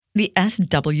the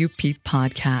SWP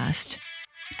Podcast.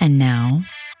 And now,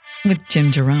 with Jim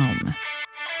Jerome,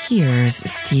 here's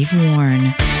Steve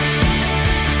Warren.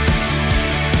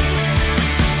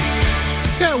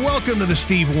 Yeah, welcome to the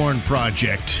Steve Warren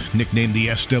Project, nicknamed the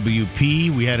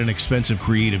SWP. We had an expensive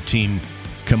creative team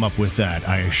come up with that,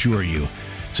 I assure you.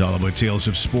 It's all about tales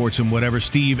of sports and whatever.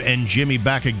 Steve and Jimmy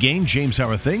back again. James, how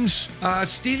are things?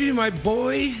 Stevie, my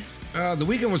boy, the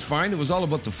weekend was fine. It was all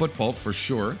about the football, for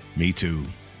sure. Me too.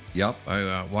 Yep,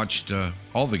 I watched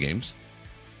all the games,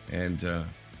 and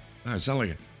I sound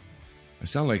like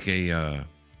a I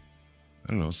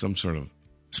don't know, some sort of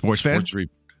sports fan,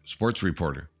 sports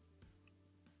reporter.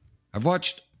 I've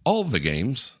watched all the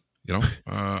games, you know.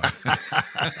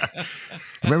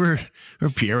 Remember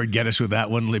Pierre would get us with that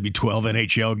one, maybe 12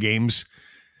 NHL games.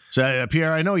 So,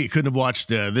 Pierre, I know you couldn't have watched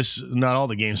not all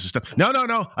the games and stuff. No.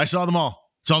 I saw them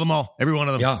all. Saw them all. Every one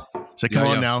of them. Yeah. So come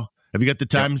on now. Have you got the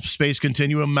time-space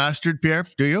continuum mastered, Pierre?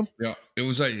 Do you? Yeah. It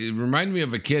was like, it reminded me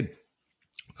of a kid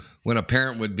when a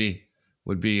parent would be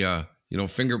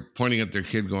finger pointing at their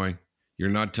kid going, "You're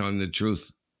not telling the truth."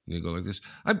 And they go like this,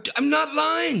 I'm not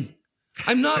lying.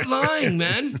 I'm not lying,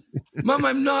 man. Mom,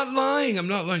 I'm not lying.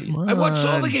 I watched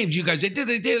all the games, you guys. I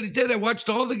did. I watched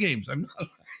all the games. I'm not lying.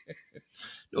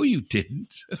 No, you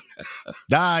didn't.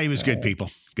 He was good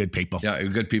people. Good people. Yeah,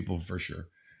 good people for sure.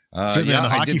 Certainly on the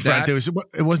hockey front,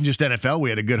 it wasn't just NFL. We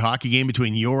had a good hockey game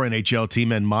between your NHL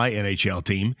team and my NHL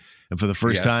team. And for the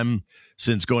first time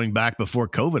since going back before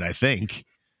COVID, I think,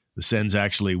 the Sens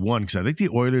actually won. Because I think the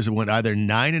Oilers went either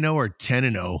 9-0 or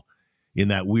 10-0 in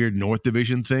that weird North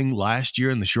Division thing last year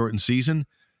in the shortened season.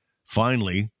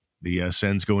 Finally, the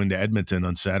Sens go into Edmonton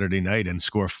on Saturday night and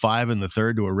score 5 in the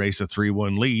third to erase a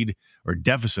 3-1 lead, or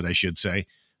deficit, I should say.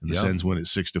 And the Sens win it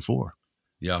 6-4.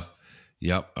 Yeah.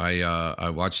 Yep.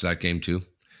 I watched that game too.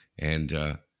 And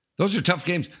those are tough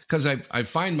games because I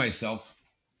find myself,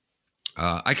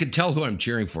 I can tell who I'm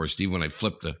cheering for, Steve, when I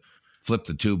flip the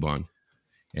tube on.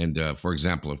 And for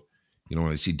example,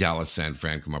 when I see Dallas San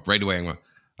Fran come up right away,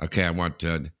 I want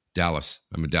Dallas.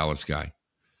 I'm a Dallas guy.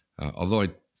 Although I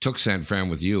took San Fran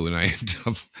with you, and I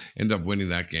end up winning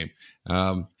that game.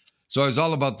 So I was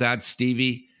all about that,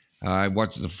 Stevie. I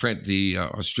watched the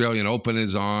Australian Open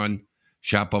is on.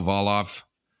 Shapovalov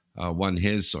won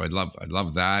his, so I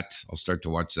love that. I'll start to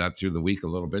watch that through the week a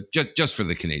little bit, just for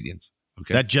the Canadians.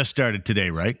 Okay, that just started today,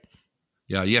 right?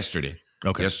 Yeah, yesterday.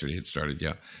 Okay, yesterday it started.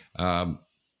 Yeah,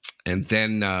 and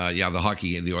then the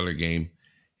hockey and the Oiler game.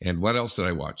 And what else did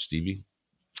I watch, Stevie?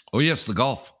 Oh, yes, the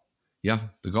golf. Yeah,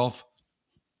 the golf,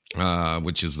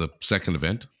 which is the second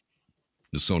event.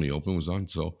 The Sony Open was on.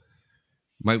 So,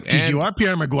 you are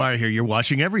Pierre Maguire here. You're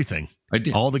watching everything. I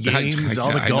did. All the games,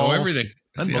 all the golf. I know everything.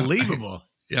 Unbelievable.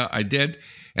 Yeah, I did.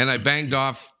 And I banged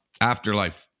off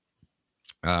Afterlife.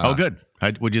 Good.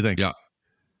 What'd you think? Yeah.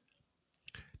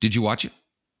 Did you watch it?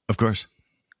 Of course.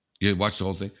 You watched the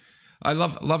whole thing? I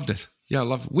loved it. Yeah, I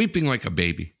love weeping like a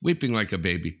baby,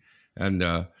 and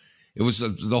it was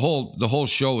the whole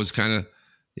show was kind of,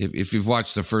 if you've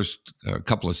watched the first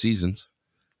couple of seasons,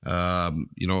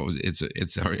 it's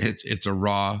a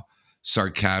raw,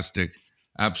 sarcastic,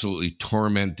 absolutely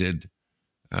tormented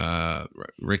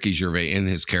Ricky Gervais in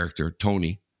his character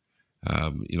Tony,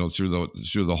 through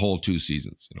the whole 2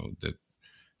 seasons. That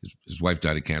his wife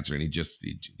died of cancer, and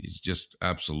he's just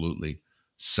absolutely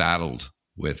saddled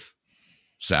with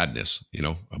sadness,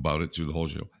 about it through the whole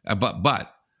show.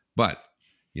 But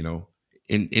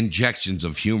injections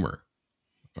of humor,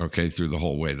 okay, through the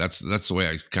whole way. That's the way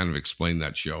I kind of explain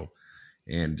that show.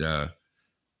 And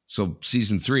so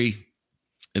season 3,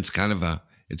 it's kind of a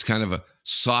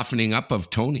softening up of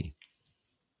Tony,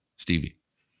 Stevie,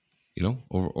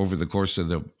 over the course of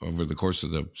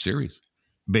the series.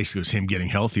 Basically, it was him getting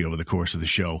healthy over the course of the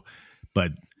show,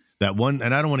 but. That one,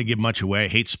 and I don't want to give much away. I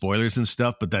hate spoilers and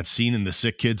stuff, but that scene in the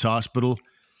sick kids hospital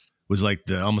was like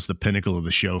almost the pinnacle of the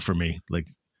show for me. Like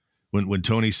when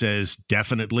Tony says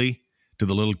definitely to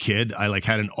the little kid, I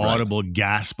had an audible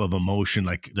gasp of emotion,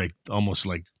 like almost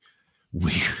like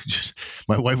weird.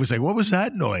 My wife was like, "What was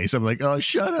that noise?" I'm like, "Oh,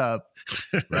 shut up."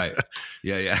 Right.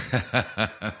 Yeah.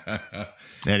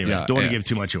 Anyway, don't want to give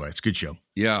too much away. It's a good show.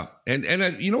 Yeah, and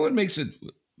what makes it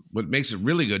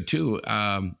really good too.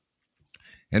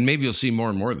 And maybe you'll see more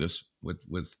and more of this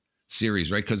with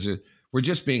series, right? Because we're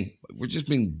just being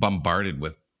bombarded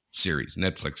with series,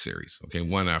 Netflix series, okay,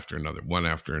 one after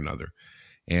another.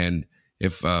 And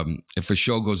if a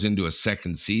show goes into a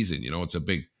second season,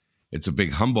 it's a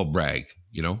big humble brag,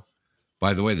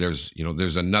 By the way, there's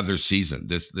another season.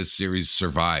 This series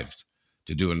survived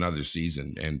to do another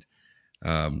season, and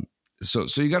so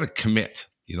you got to commit,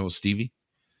 Stevie.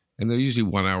 And they're usually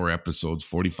 1 hour episodes,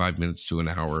 45 minutes to an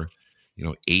hour,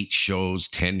 8 shows,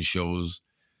 10 shows.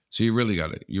 So you really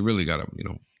got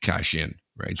to, cash in,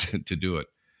 right, to do it.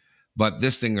 But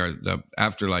this thing, the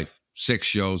Afterlife, 6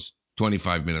 shows,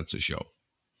 25 minutes a show.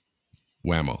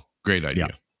 Whammo. Great idea.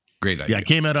 Yeah. Great idea. Yeah, it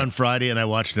came out on Friday, and I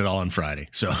watched it all on Friday.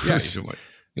 So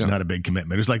not a big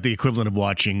commitment. It was like the equivalent of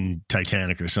watching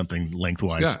Titanic or something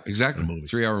lengthwise. Yeah, exactly.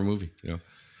 3-hour movie.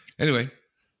 Anyway,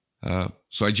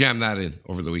 so I jammed that in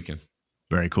over the weekend.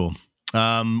 Very cool.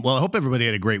 Well, I hope everybody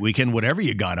had a great weekend, whatever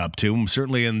you got up to.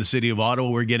 Certainly in the city of Ottawa,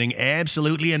 we're getting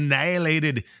absolutely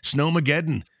annihilated.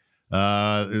 Snowmageddon.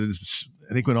 I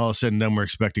think when all is said and done, we're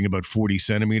expecting about 40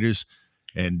 centimeters.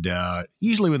 And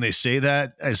usually when they say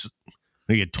that,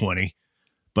 they get 20.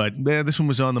 But this one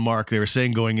was on the mark. They were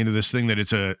saying going into this thing that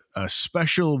it's a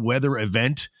special weather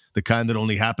event, the kind that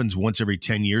only happens once every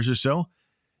 10 years or so.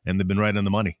 And they've been right on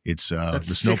the money. It's That's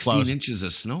the snow 16 plows. inches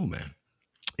of snow, man.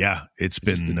 Yeah, it's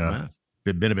been a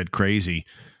bit crazy.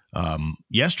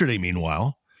 Yesterday,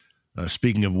 meanwhile,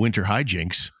 speaking of winter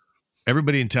hijinks,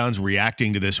 everybody in town's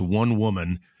reacting to this one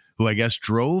woman who I guess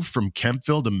drove from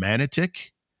Kempville to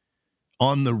Manotick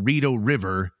on the Rideau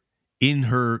River in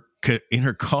her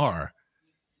car,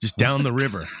 just down the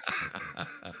river.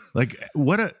 Like,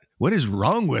 what is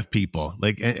wrong with people?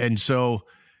 Like, and so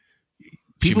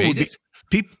people she made it.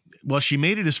 Well, she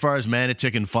made it as far as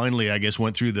Manotick, and finally, I guess,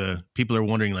 went through people are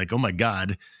wondering, like, oh my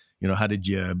God, how did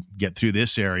you get through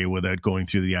this area without going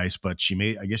through the ice? But she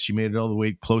made it all the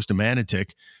way close to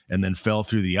Manotick and then fell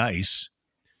through the ice.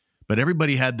 But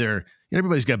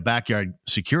everybody's got backyard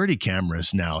security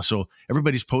cameras now. So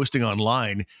everybody's posting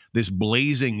online this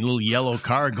blazing little yellow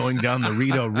car going down the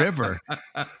Rideau River.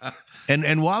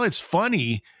 And while it's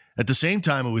funny, at the same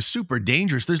time, it was super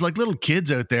dangerous. There's like little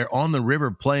kids out there on the river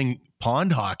playing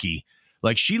pond hockey.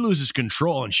 Like, she loses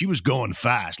control, and she was going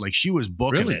fast. Like, she was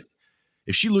booking it.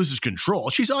 If she loses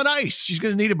control, she's on ice. She's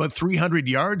going to need about 300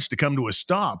 yards to come to a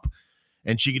stop.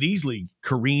 And she could easily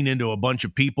careen into a bunch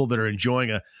of people that are enjoying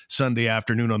a Sunday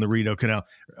afternoon on the Rideau Canal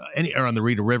or on the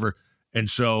Rideau River. And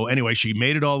so anyway, she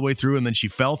made it all the way through, and then she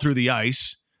fell through the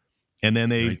ice. And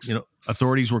then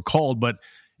authorities were called. But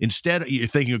instead, you're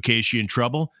thinking, okay, is she in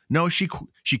trouble? No, she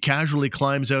casually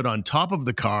climbs out on top of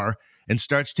the car and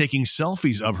starts taking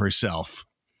selfies of herself.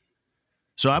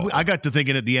 So I got to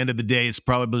thinking at the end of the day, it's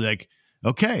probably like,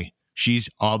 okay, she's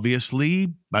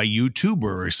obviously a YouTuber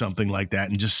or something like that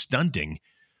and just stunting.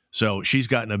 So she's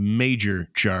gotten a major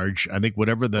charge. I think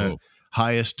whatever the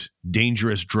highest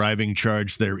dangerous driving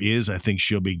charge there is, I think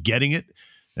she'll be getting it.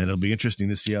 And it'll be interesting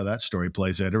to see how that story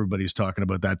plays out. Everybody's talking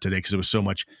about that today because there was so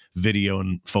much video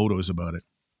and photos about it.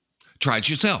 Try it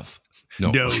yourself.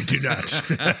 No, do not.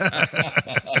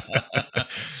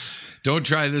 Don't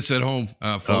try this at home,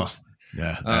 folks.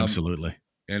 Yeah, absolutely.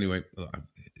 Anyway,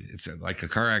 it's like a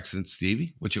car accident,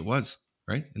 Stevie, which it was,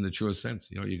 right? In the truest sense.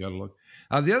 You got to look.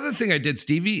 The other thing I did,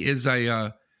 Stevie, is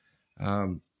I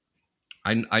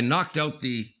knocked out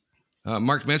the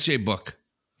Marc Messier book.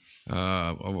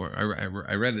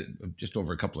 I read it just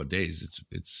over a couple of days.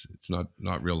 It's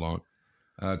not real long.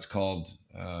 It's called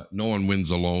No One Wins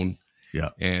Alone.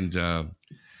 Yeah, and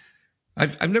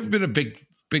I've never been a big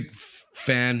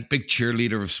fan, big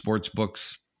cheerleader of sports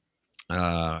books,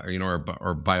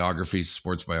 or biographies,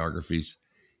 sports biographies,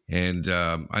 and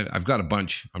I've got a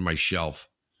bunch on my shelf.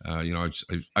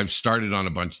 I've started on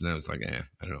a bunch, and then it's like,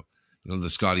 I don't know. The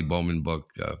Scotty Bowman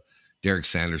book, Derek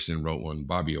Sanderson wrote one,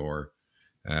 Bobby Orr,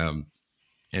 and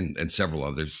several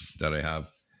others that I have.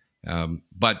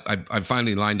 But I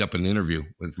finally lined up an interview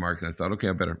with Mark, and I thought, okay,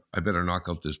 I better knock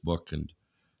out this book. And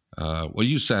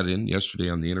you sat in yesterday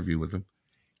on the interview with him,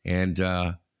 and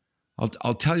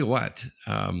I'll tell you what,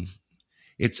 I'll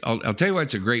tell you why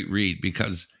it's a great read,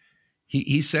 because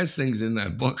he says things in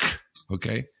that book,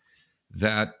 okay,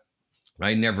 that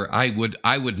I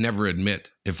would never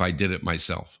admit if I did it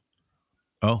myself.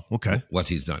 Oh, okay. What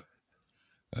he's done,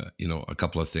 a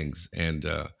couple of things, and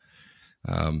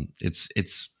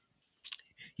it's.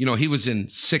 He was in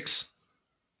 6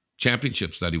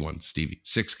 championships that he won, Stevie,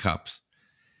 6 cups.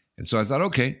 And so I thought,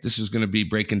 okay, this is going to be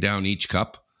breaking down each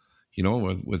cup,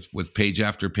 with page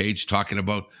after page, talking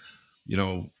about,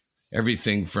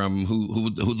 everything from who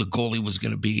the goalie was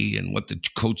going to be and what the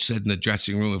coach said in the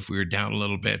dressing room if we were down a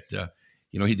little bit.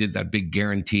 He did that big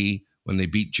guarantee when they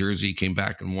beat Jersey, came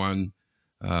back and won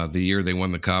the year they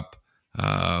won the cup.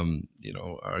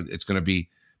 It's going to be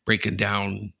breaking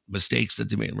down mistakes that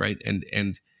they made, right? And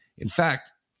in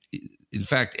fact,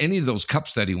 any of those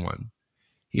cups that he won,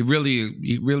 he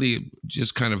really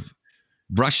just kind of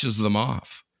brushes them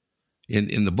off.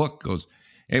 In the book, goes,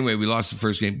 anyway, we lost the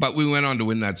first game, but we went on to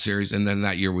win that series, and then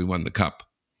that year we won the cup.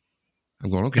 I'm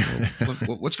going, okay,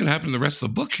 well, what's going to happen in the rest of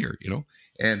the book here,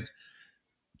 And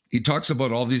he talks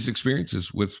about all these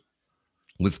experiences with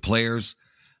players,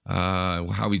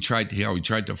 how he tried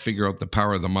to figure out the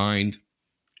power of the mind,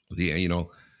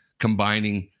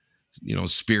 combining,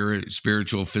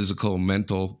 spiritual, physical,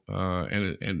 mental,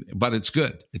 but it's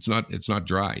good. It's not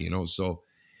dry, So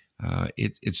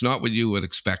it's not what you would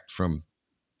expect from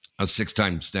a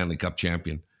 6-time Stanley Cup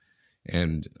champion,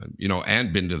 and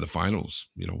and been to the finals,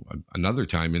 another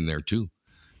time in there too,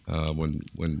 when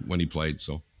he played.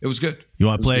 So it was good. You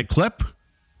want to play a clip?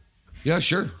 Yeah,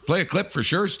 sure. Play a clip for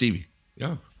sure, Stevie.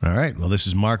 Yeah. All right. Well, this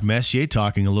is Mark Messier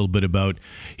talking a little bit about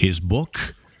his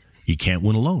book, You Can't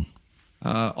Win Alone.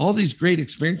 All these great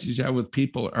experiences you have with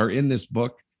people are in this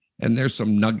book, and there's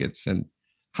some nuggets. And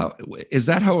how is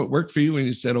that how it worked for you when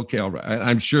you said, okay,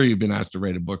 I'm sure you've been asked to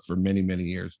write a book for many, many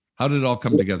years. How did it all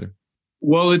come together?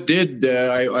 Well, it did.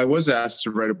 I was asked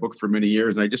to write a book for many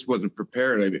years, and I just wasn't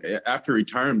prepared. After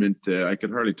retirement, I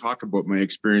could hardly talk about my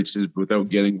experiences without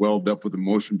getting welled up with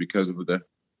emotion because of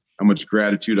how much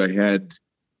gratitude I had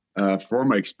for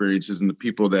my experiences and the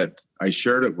people that I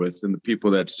shared it with, and the people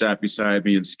that sat beside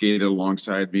me and skated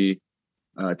alongside me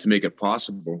to make it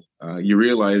possible. You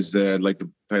realize that, like the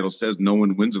title says, no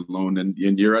one wins alone, and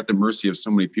you're at the mercy of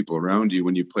so many people around you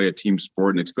when you play a team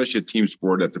sport, and especially a team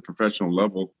sport at the professional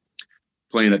level,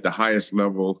 playing at the highest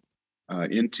level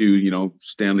into,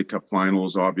 Stanley Cup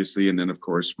finals, obviously, and then, of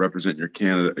course, represent your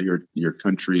your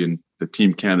country and the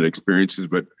Team Canada experiences.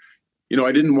 But,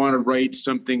 I didn't want to write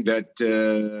something that,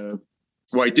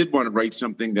 I did want to write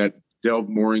something that delved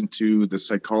more into the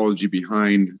psychology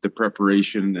behind the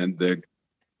preparation and the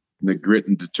grit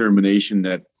and determination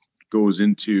that goes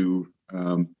into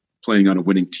playing on a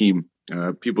winning team.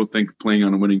 People think playing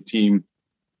on a winning team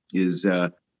is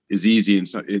easy, and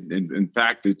in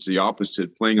fact, it's the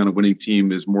opposite. Playing on a winning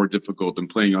team is more difficult than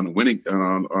playing on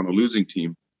a losing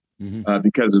team,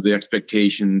 because of the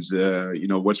expectations.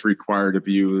 What's required of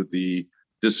you, the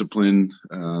discipline,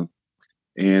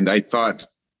 and I thought,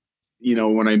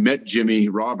 when I met Jimmy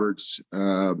Roberts,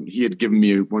 he had given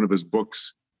me one of his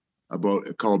books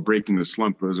called Breaking the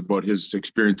Slump. It was about his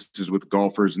experiences with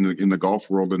golfers in the golf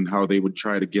world and how they would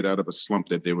try to get out of a slump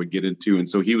that they would get into. And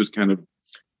so he was kind of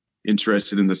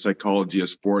interested in the psychology of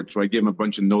sport. So I gave him a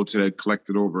bunch of notes that I'd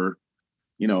collected over,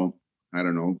 10,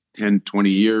 20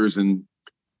 years, and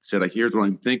said, here's what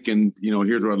I'm thinking,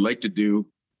 here's what I'd like to do.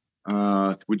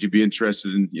 Would you be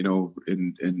interested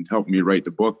in helping me write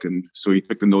the book? And so he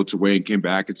took the notes away and came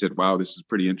back and said, wow, this is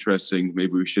pretty interesting.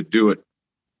 Maybe we should do it.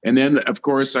 And then, of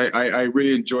course, I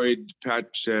really enjoyed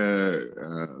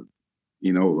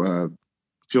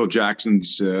Phil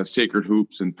Jackson's Sacred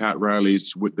Hoops and Pat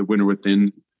Riley's The Winner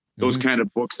Within. Those kind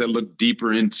of books that look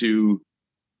deeper into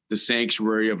the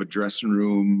sanctuary of a dressing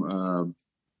room,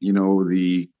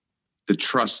 the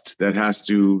trust that has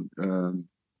to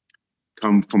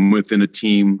come from within a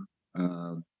team.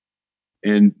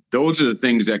 And those are the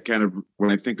things that kind of,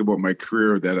 when I think about my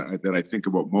career, that I think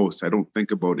about most. I don't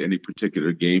think about any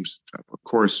particular games. Of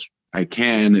course, I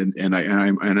can, and I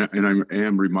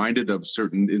am reminded of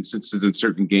certain instances in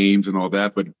certain games and all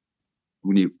that. But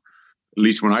at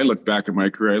least when I look back at my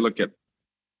career,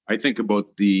 I think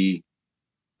about the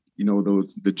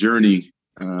journey,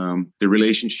 the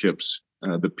relationships,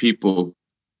 the people.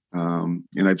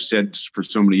 And I've said for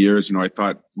so many years, I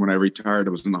thought when I retired,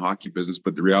 I was in the hockey business,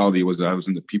 but the reality was I was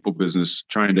in the people business,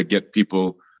 trying to get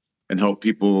people and help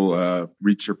people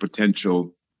reach their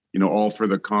potential, all for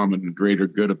the common and greater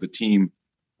good of the team.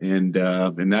 And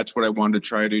that's what I wanted to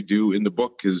try to do in the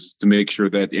book, is to make sure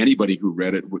that anybody who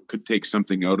read it could take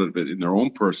something out of it in their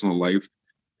own personal life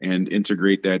and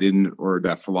integrate that in, or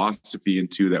that philosophy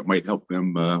into, that might help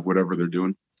them, whatever they're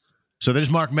doing. So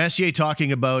there's Mark Messier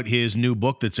talking about his new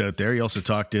book that's out there. He also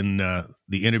talked in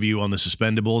the interview on the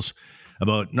Suspendables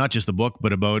about not just the book,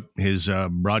 but about his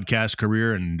broadcast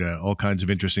career and all kinds of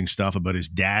interesting stuff about his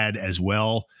dad as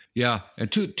well. Yeah,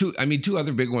 and two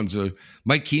other big ones.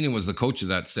 Mike Keenan was the coach of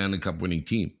that Stanley Cup winning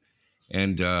team,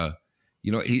 and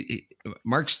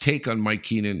Mark's take on Mike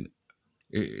Keenan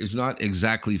is not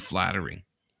exactly flattering.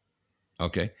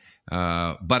 Okay,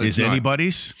 but is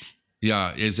anybody's?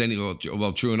 Yeah,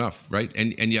 well, true enough, right?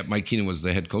 And yet Mike Keenan was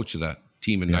the head coach of that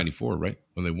team in '94, right,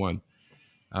 when they won.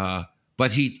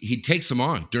 But he takes them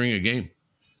on during a game.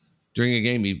 During a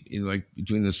game, he like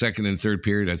between the second and third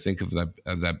period, I think of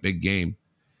that big game.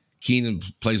 Keenan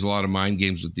plays a lot of mind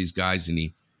games with these guys, and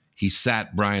he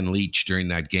sat Brian Leetch during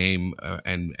that game,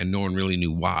 and no one really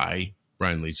knew why.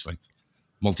 Brian Leetch, like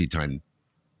multi-time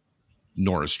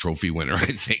Norris Trophy winner,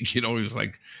 I think. He was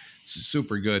like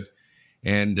super good.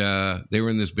 And they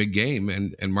were in this big game,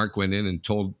 and Mark went in and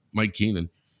told Mike Keenan,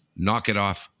 knock it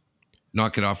off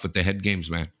with the head games,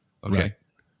 man. Okay,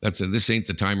 right. This ain't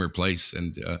the time or place,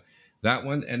 and that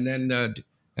one, and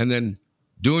then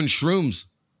doing shrooms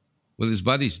with his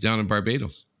buddies down in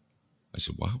Barbados. I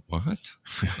said, what?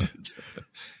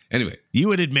 Anyway, you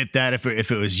would admit that if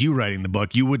it was you writing the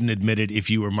book, you wouldn't admit it if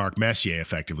you were Mark Messier,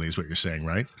 effectively, is what you're saying,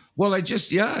 right? Well, it's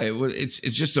just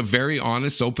a very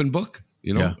honest, open book,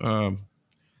 you know. Yeah.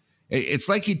 It's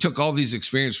like he took all these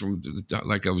experience from,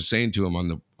 like I was saying to him on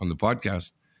the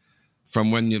podcast,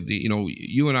 from when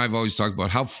you and I have always talked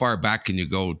about how far back can you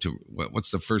go to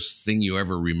what's the first thing you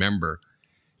ever remember,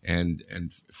 and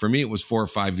for me it was 4 or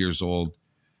 5 years old,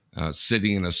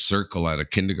 sitting in a circle at a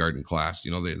kindergarten class.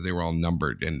 You know, they were all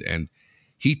numbered, and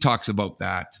he talks about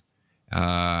that,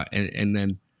 and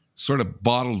then sort of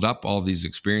bottled up all these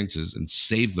experiences and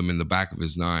saved them in the back of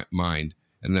his mind,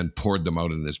 and then poured them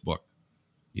out in this book.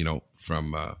 You know,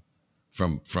 from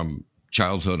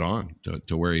childhood on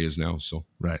to where he is now. So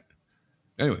right.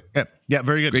 Anyway, yeah,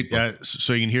 very good.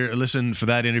 So you can listen for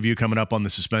that interview coming up on the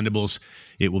Suspendables.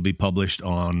 It will be published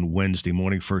on Wednesday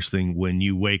morning, first thing when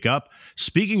you wake up.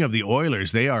 Speaking of the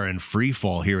Oilers, they are in free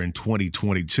fall here in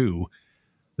 2022.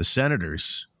 The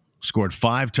Senators scored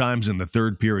 5 times in the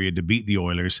third period to beat the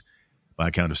Oilers by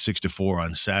a count of 6-4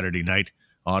 on Saturday night.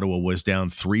 Ottawa was down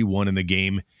 3-1 in the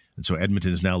game, and so Edmonton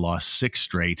has now lost 6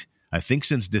 straight. I think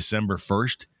since December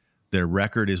 1st, their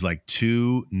record is like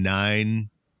 2-9.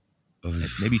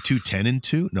 Maybe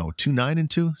 2-10-2, no,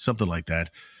 2-9-2, something like that.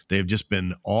 They've just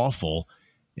been awful,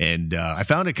 and I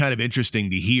found it kind of interesting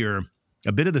to hear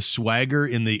a bit of the swagger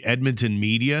in the Edmonton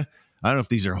media. I don't know if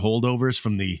these are holdovers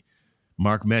from the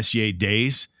Mark Messier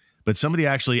days, but somebody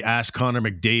actually asked Connor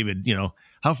McDavid, you know,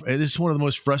 how this is one of the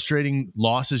most frustrating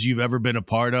losses you've ever been a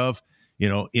part of. You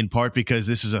know, in part because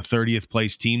this is a 30th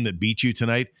place team that beat you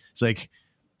tonight. It's like,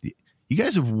 you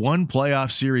guys have one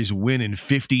playoff series win in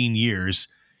 15 years.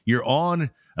 You're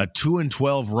on a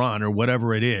 2-12 run or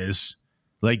whatever it is.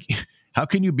 Like, how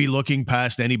can you be looking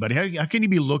past anybody? How can you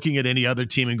be looking at any other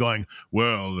team and going,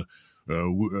 well,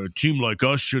 a team like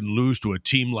us shouldn't lose to a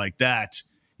team like that?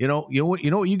 You know what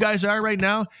you guys are right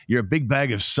now? You're a big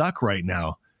bag of suck right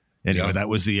now. Anyway, That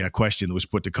was the question that was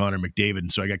put to Connor McDavid,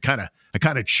 and so I kind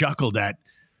of chuckled at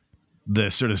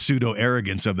the sort of pseudo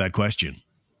arrogance of that question.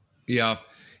 Yeah,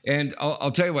 and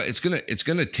I'll tell you what, it's gonna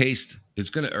test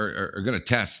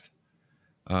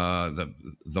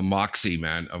the moxie,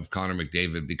 man, of Connor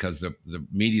McDavid, because the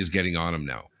media's getting on him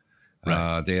now.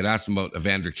 Right. They had asked him about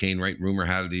Evander Kane, right? Rumor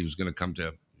had it he was going to come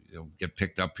to get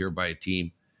picked up here by a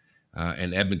team,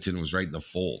 and Edmonton was right in the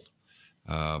fold.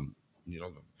 A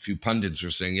few pundits were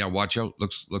saying, yeah, watch out.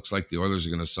 Looks like the Oilers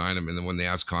are going to sign him. And then when they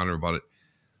asked Connor about it,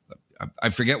 I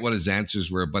forget what his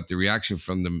answers were, but the reaction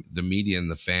from the media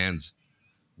and the fans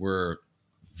were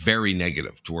very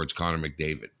negative towards Connor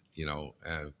McDavid,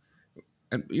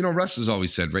 and Russ has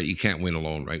always said, right, you can't win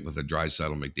alone, right, with a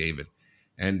Draisaitl McDavid.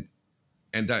 And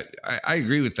I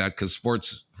agree with that, because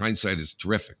sports hindsight is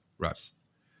terrific, Russ.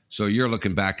 So you're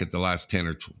looking back at the last 10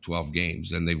 or 12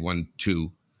 games, and they've won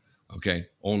 2, okay,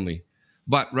 only.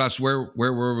 But Russ, where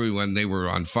were we when they were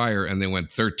on fire and they went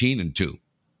 13-2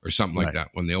 or something like that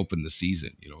when they opened the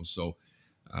season? So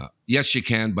yes, you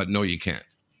can, but no, you can't.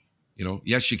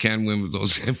 Yes, you can win with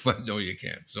those games, but no, you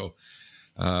can't. So,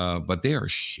 but they are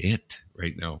shit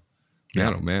right now,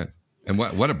 man. Oh man, and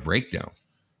what a breakdown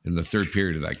in the third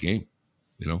period of that game.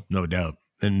 No doubt.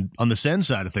 And on the Sens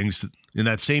side of things, in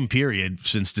that same period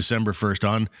since December 1st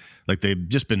on, like, they've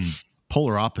just been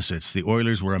polar opposites. The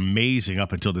Oilers were amazing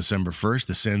up until December 1st.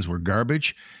 The Sens were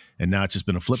garbage, and now it's just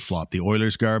been a flip-flop. The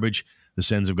Oilers garbage. The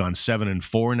Sens have gone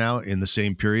 7-4 now in the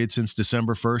same period since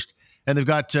December 1st. And they've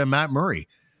got Matt Murray,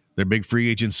 their big free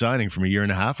agent signing from a year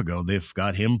and a half ago. They've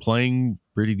got him playing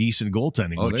pretty decent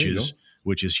goaltending,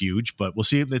 which is huge. But we'll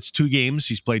see if it's 2 games.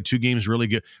 He's played 2 games really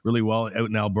good, really well out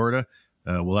in Alberta.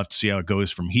 We'll have to see how it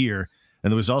goes from here.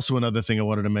 And there was also another thing I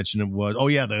wanted to mention. It was,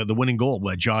 the winning goal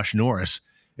by Josh Norris.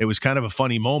 It was kind of a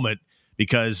funny moment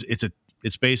because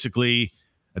it's basically,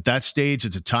 at that stage,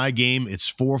 it's a tie game.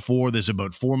 It's 4-4. There's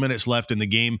about 4 minutes left in the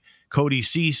game. Cody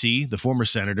Ceci, the former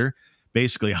Senator,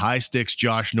 basically high sticks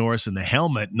Josh Norris in the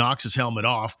helmet, knocks his helmet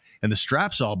off, and the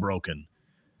strap's all broken.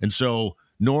 And so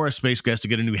Norris basically has to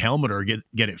get a new helmet or get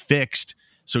it fixed.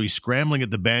 So he's scrambling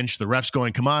at the bench. The ref's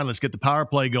going, come on, let's get the power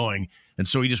play going. And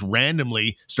so he just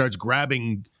randomly starts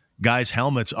grabbing guys'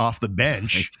 helmets off the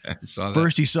bench.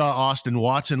 First, he saw Austin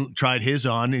Watson tried his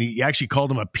on, and he actually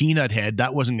called him a peanut head.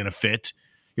 That wasn't going to fit.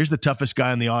 Here's the toughest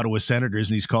guy on the Ottawa Senators,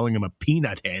 and he's calling him a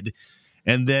peanut head.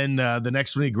 And then the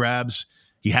next one he grabs,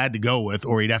 he had to go with,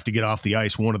 or he'd have to get off the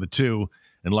ice, one of the two.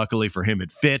 And luckily for him,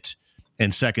 it fit.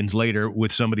 And seconds later,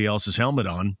 with somebody else's helmet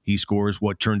on, he scores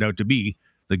what turned out to be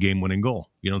the game-winning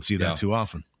goal. You don't see that too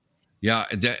often. Yeah,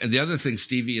 and the other thing,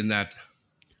 Stevie, in that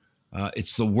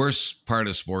it's the worst part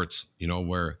of sports,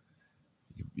 where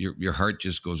your heart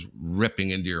just goes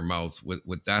ripping into your mouth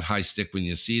with that high stick when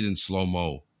you see it in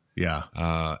slow-mo.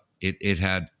 Yeah. It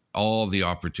had all the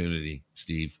opportunity,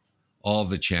 Steve, all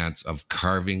the chance of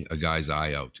carving a guy's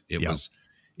eye out.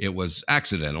 It was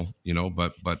accidental,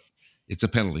 but it's a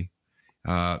penalty.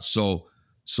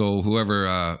 So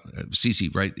whoever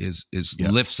Cece, right, is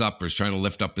lifts up or is trying to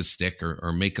lift up his stick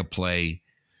or make a play.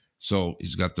 So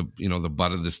he's got the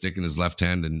butt of the stick in his left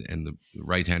hand and the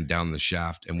right hand down the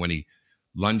shaft. And when he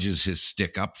lunges his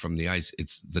stick up from the ice,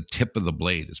 it's the tip of the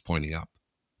blade is pointing up.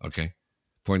 Okay,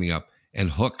 pointing up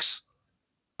and hooks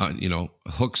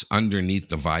underneath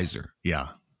the visor. Yeah,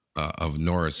 of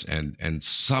Norris and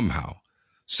somehow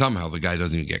the guy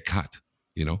doesn't even get cut.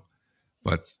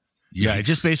 But. Yeah, it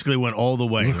just basically went all the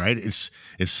way, right?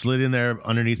 It slid in there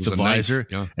underneath the visor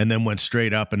and then went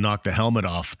straight up and knocked the helmet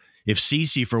off. If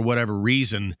Cece, for whatever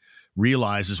reason,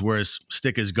 realizes where his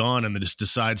stick is gone and then just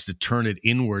decides to turn it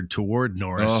inward toward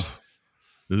Norris,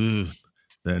 then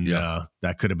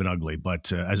that could have been ugly.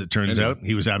 But as it turns out,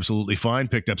 he was absolutely fine,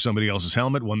 picked up somebody else's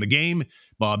helmet, won the game.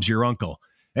 Bob's your uncle.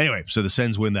 Anyway, so the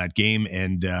Sens win that game,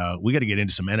 and we got to get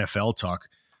into some NFL talk,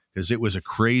 because it was a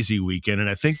crazy weekend. And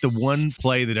I think the one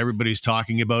play that everybody's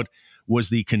talking about was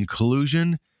the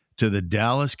conclusion to the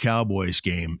Dallas Cowboys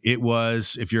game. It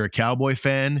was, if you're a Cowboy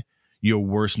fan, your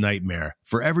worst nightmare.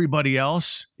 For everybody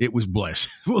else, it was bliss.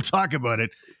 We'll talk about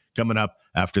it coming up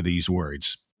after these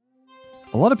words.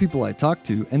 A lot of people I talk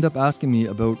to end up asking me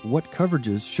about what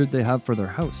coverages should they have for their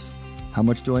house. How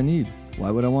much do I need?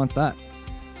 Why would I want that?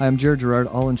 Hi, I'm Jared Gerard,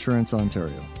 All Insurance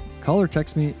Ontario. Call or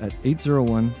text me at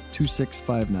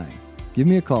 801-2659. Give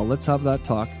me a call. Let's have that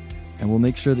talk, and we'll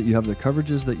make sure that you have the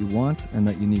coverages that you want and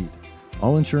that you need.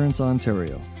 All Insurance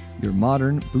Ontario, your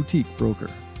modern boutique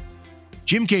broker.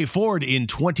 Jim K. Ford in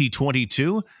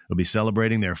 2022 will be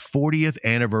celebrating their 40th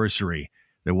anniversary.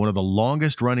 They're one of the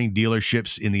longest-running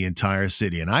dealerships in the entire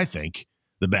city, and I think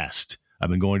the best. I've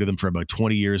been going to them for about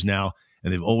 20 years now,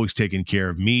 and they've always taken care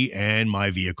of me and my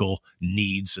vehicle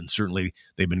needs, and certainly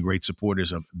they've been great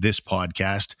supporters of this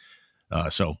podcast.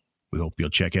 So we hope you'll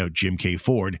check out Jim K.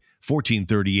 Ford,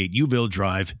 1438 Uville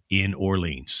Drive in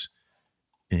Orleans.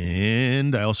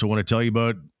 And I also want to tell you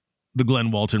about the Glenn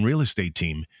Walton Real Estate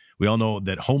Team. We all know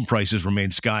that home prices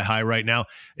remain sky high right now,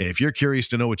 and if you're curious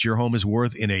to know what your home is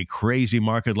worth in a crazy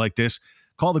market like this,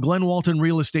 call the Glenn Walton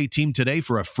Real Estate Team today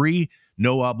for a free,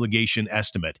 no-obligation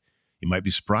estimate. You might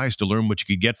be surprised to learn what you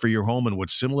could get for your home and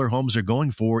what similar homes are going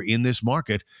for in this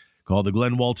market. Call the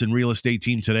Glenn Walton Real Estate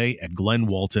Team today at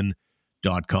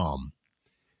glennwalton.com.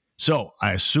 So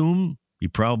I assume you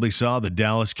probably saw the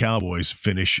Dallas Cowboys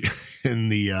finish in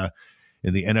the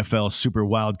NFL Super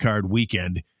Wildcard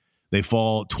Weekend. They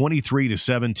fall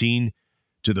 23-17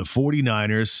 to the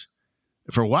 49ers.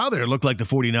 For a while there, it looked like the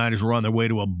 49ers were on their way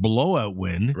to a blowout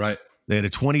win. Right. They had a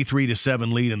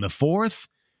 23-7 lead in the fourth.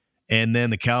 And then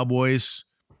the Cowboys,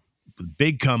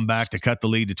 big comeback to cut the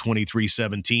lead to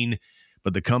 23-17,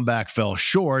 but the comeback fell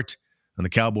short on the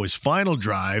Cowboys' final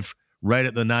drive right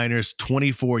at the Niners'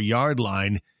 24-yard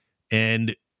line.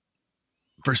 And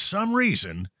for some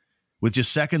reason, with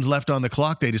just seconds left on the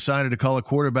clock, they decided to call a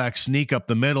quarterback sneak up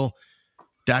the middle.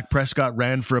 Dak Prescott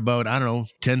ran for about,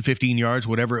 10, 15 yards,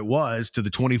 whatever it was, to the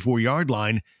 24-yard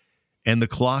line, and the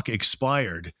clock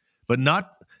expired. But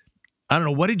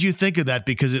what did you think of that?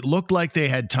 Because it looked like they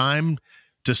had time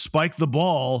to spike the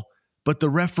ball, but the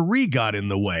referee got in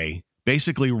the way,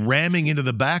 basically ramming into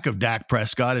the back of Dak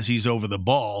Prescott as he's over the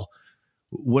ball.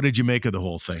 What did you make of the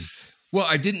whole thing? Well,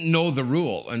 I didn't know the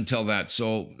rule until that.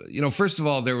 So, first of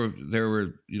all, there were,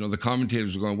 the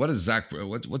commentators were going,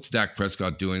 what's Dak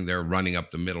Prescott doing there running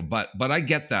up the middle? But I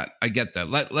get that.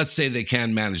 Let's say they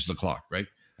can manage the clock, right?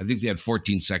 I think they had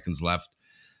 14 seconds left.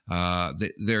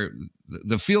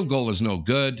 The field goal is no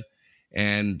good,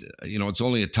 and it's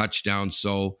only a touchdown,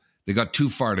 so they got too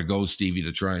far to go, Stevie,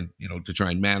 to try and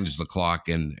manage the clock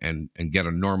and get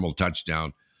a normal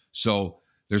touchdown. So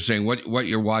they're saying what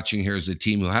you're watching here is a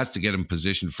team who has to get in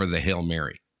position for the Hail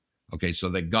Mary. Okay, so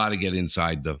they got to get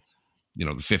inside the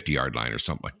 50-yard line or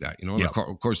something like that. Yep.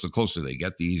 Of course, the closer they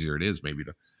get, the easier it is maybe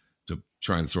to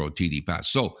try and throw a TD pass.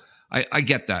 So I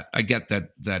get that. I get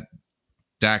that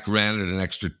Dak ran at an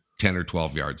extra 10 or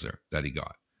 12 yards there that he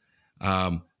got.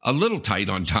 A little tight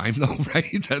on time though,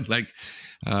 right?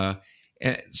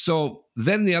 So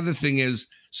then the other thing is,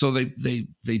 so they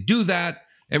do that.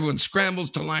 Everyone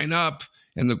scrambles to line up,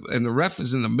 and the ref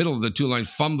is in the middle of the two lines,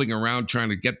 fumbling around trying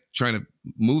to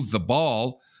move the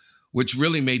ball. which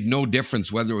really made no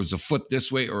difference whether it was a foot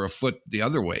this way or a foot the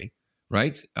other way,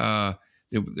 right?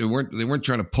 They weren't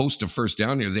trying to post a first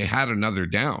down here. They had another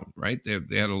down, right?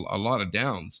 They had a lot of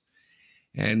downs,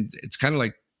 and it's kind of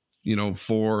like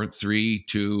 4, 3,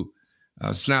 2,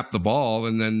 snap the ball,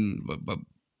 and then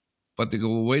but they go,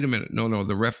 well, wait a minute, no,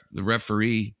 the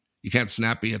referee, you can't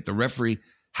snap it yet. The referee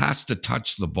has to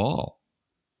touch the ball,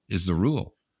 is the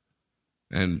rule,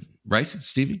 and right,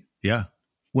 Stevie? Yeah.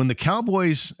 When the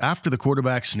Cowboys, after the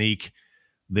quarterback sneak,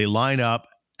 they line up,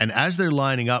 and as they're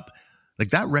lining up,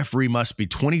 like that referee must be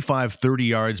 25, 30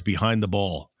 yards behind the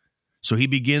ball. So he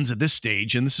begins at this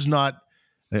stage, and this is not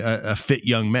a fit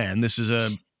young man. This is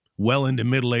a well into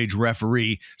middle-aged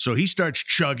referee. So he starts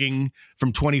chugging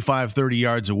from 25, 30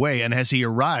 yards away, and as he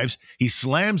arrives, he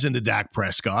slams into Dak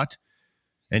Prescott,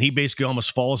 and he basically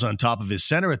almost falls on top of his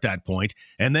center at that point,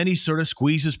 and then he sort of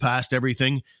squeezes past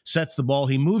everything, sets the ball.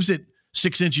 He moves it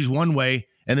 6 inches one way,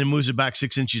 and then moves it back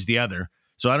 6 inches the other.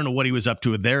 So I don't know what he was up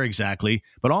to there exactly,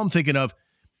 but all I'm thinking of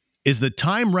is the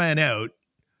time ran out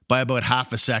by about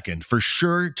half a second. For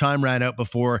sure, time ran out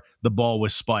before the ball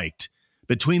was spiked.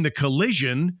 Between the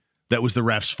collision that was the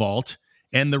ref's fault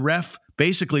and the ref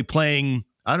basically playing,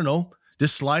 I don't know,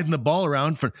 just sliding the ball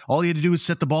around, for all he had to do was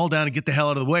set the ball down and get the hell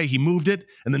out of the way. He moved it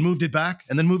and then moved it back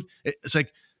and then moved. It's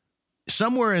like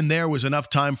somewhere in there was enough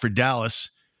time for Dallas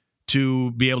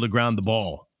to be able to ground the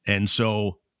ball. And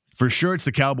so for sure, it's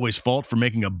the Cowboys' fault for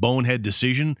making a bonehead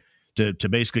decision to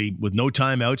basically, with no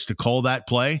timeouts, to call that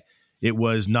play. It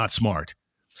was not smart.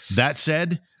 That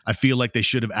said, I feel like they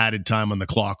should have added time on the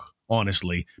clock,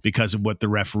 honestly, because of what the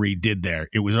referee did there.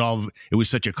 It was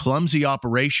such a clumsy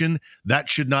operation. That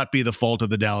should not be the fault of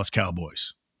the Dallas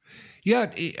Cowboys.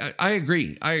 Yeah, I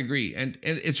agree. And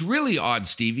it's really odd,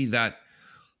 Stevie, that,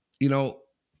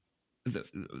 the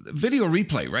video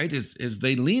replay, right, is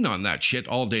they lean on that shit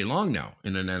all day long now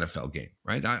in an NFL game,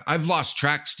 right? I've lost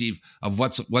track, Steve, of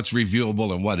what's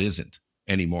reviewable and what isn't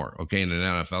anymore, okay, in an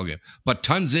NFL game. But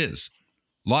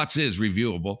lots is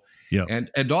reviewable. Yeah.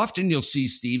 And often you'll see,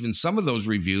 Steve, in some of those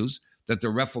reviews that the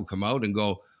ref will come out and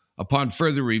go, upon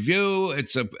further review,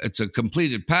 it's a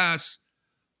completed pass.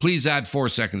 Please add 4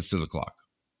 seconds to the clock.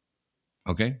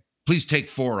 Okay? Please take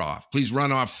 4 off. Please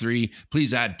run off 3.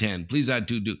 Please add 10. Please add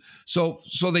 2. So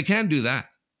they can do that.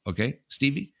 Okay,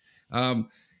 Stevie? The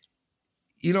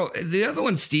other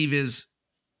one, Steve, is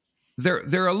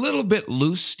they're a little bit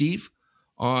loose, Steve,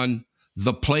 on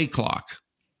the play clock.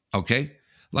 Okay?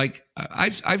 Like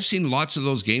I've seen lots of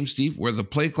those games, Steve, where the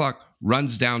play clock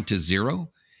runs down to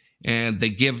 0 and they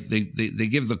give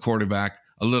the quarterback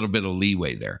a little bit of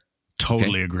leeway there.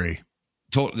 Totally agree.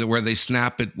 Where they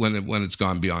snap it when it's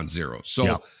gone beyond 0.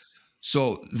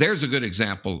 So there's a good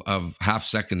example of half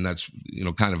second that's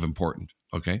kind of important.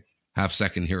 Okay, half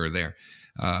second here or there.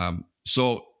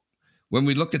 So when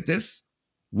we look at this,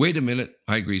 wait a minute.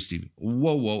 I agree, Steve.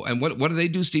 Whoa. And what do they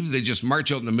do, Steve? They just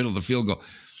march out in the middle of the field, go,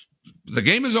 the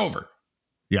game is over.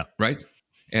 Yeah, right.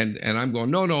 And I'm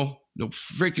going, no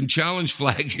freaking challenge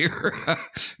flag here.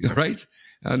 Right?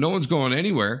 No one's going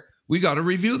anywhere. We got to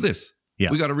review this. Yeah.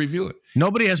 We got to review it.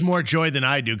 Nobody has more joy than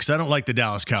I do because I don't like the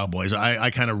Dallas Cowboys. I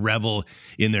kind of revel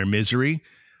in their misery,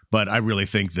 but I really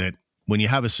think that when you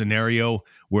have a scenario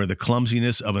where the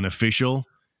clumsiness of an official,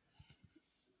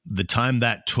 the time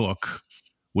that took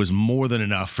was more than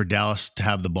enough for Dallas to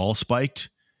have the ball spiked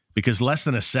because less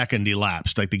than a second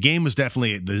elapsed. Like the game was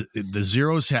definitely, the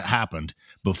zeros happened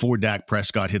before Dak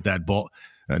Prescott hit that ball,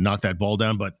 knocked that ball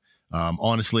down. But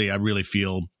honestly, I really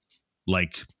feel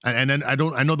like, and I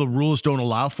know the rules don't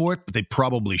allow for it, but they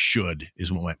probably should,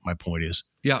 is what my point is.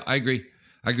 Yeah, I agree.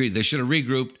 They should have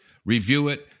regrouped, review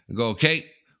it, and go, okay,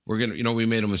 we're going to, we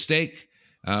made a mistake.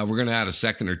 We're going to add a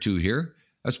second or 2 here,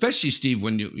 especially, Steve,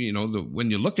 when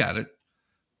when you look at it,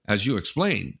 as you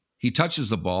explain, he touches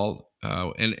the ball.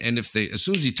 And if as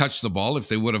soon as he touched the ball, if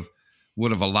they would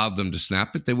have allowed them to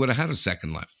snap it, they would have had a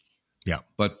second left. Yeah.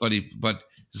 But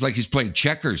it's like he's playing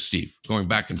checkers, Steve, going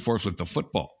back and forth with the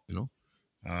football,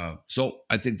 So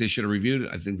I think they should have reviewed it.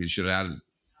 I think they should have added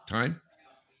time,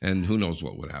 and who knows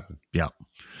what would happen. Yeah.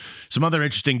 Some other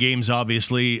interesting games,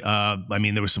 obviously. There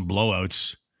were some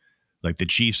blowouts, like the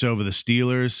Chiefs over the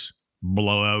Steelers,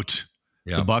 blowout.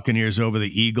 Yeah. The Buccaneers over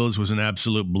the Eagles was an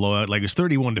absolute blowout. Like it was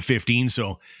 31-15,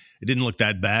 so it didn't look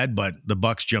that bad, but the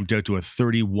Bucs jumped out to a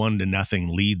 31-0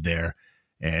 lead there,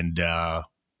 and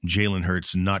Jalen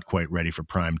Hurts not quite ready for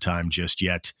prime time just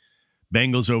yet.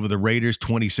 Bengals over the Raiders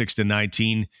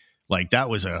 26-19. Like that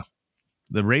was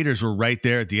the Raiders were right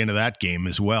there at the end of that game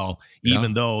as well,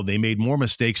 even though they made more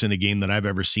mistakes in a game than I've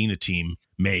ever seen a team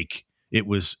make. It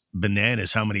was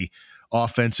bananas how many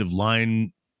offensive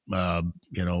line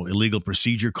illegal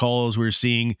procedure calls we're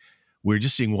seeing. We're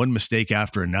just seeing one mistake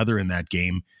after another in that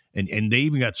game. And they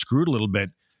even got screwed a little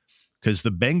bit because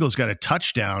the Bengals got a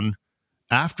touchdown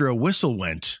after a whistle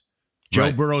went.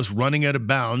 Joe Burrow's running out of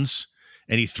bounds,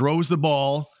 and he throws the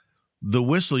ball. The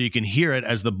whistle, you can hear it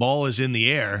as the ball is in the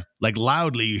air. Like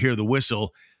loudly, you hear the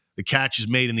whistle. The catch is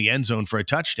made in the end zone for a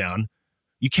touchdown.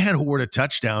 You can't award a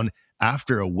touchdown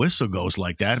after a whistle goes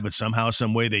like that, but somehow,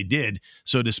 some way they did.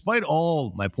 So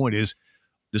my point is,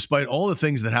 despite all the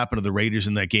things that happened to the Raiders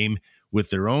in that game, with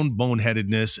their own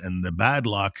boneheadedness and the bad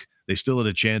luck, they still had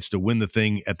a chance to win the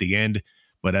thing at the end.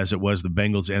 But as it was, the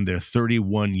Bengals end their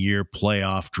 31-year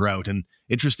playoff drought. And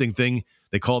interesting thing,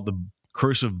 they call it the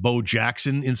curse of Bo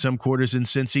Jackson in some quarters in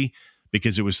Cincy,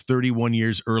 because it was 31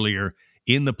 years earlier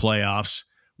in the playoffs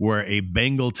where a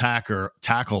Bengal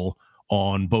tackle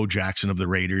on Bo Jackson of the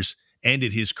Raiders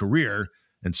ended his career.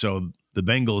 And so the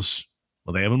Bengals,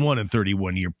 well, they haven't won in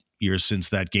 31 years since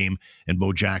that game. And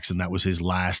Bo Jackson, that was his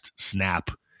last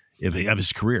snap of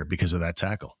his career because of that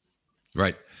tackle.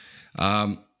 Right.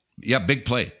 Big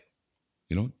play.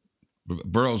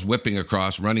 Burrow's whipping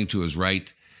across, running to his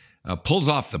right, pulls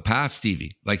off the pass,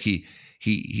 Stevie. Like they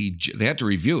had to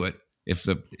review it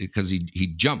because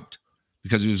he jumped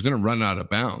because he was going to run out of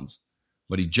bounds,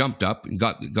 but he jumped up and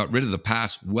got rid of the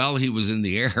pass while he was in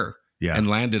the air and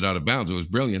landed out of bounds. It was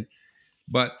brilliant.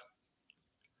 But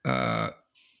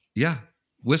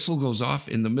whistle goes off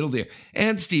in the middle of the air.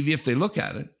 And Stevie, if they look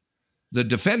at it, the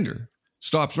defender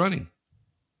stops running.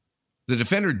 The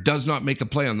defender does not make a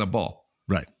play on the ball.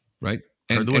 Right.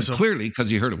 And clearly because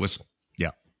he heard a whistle.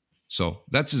 Yeah. So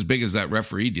that's as big as that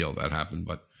referee deal that happened.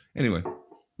 But anyway.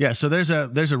 Yeah, so there's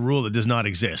a rule that does not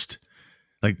exist.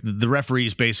 Like the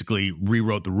referees basically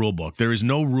rewrote the rule book. There is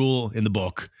no rule in the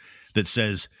book that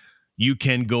says you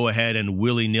can go ahead and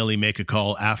willy-nilly make a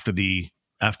call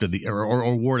or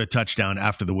award a touchdown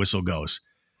after the whistle goes.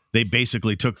 They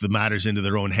basically took the matters into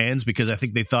their own hands because I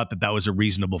think they thought that was a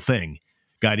reasonable thing.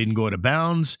 Guy didn't go out of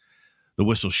bounds. The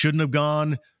whistle shouldn't have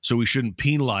gone, so we shouldn't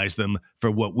penalize them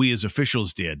for what we as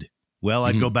officials did. Well,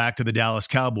 I'd go back to the Dallas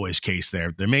Cowboys case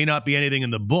there. There may not be anything in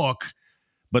the book,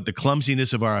 but the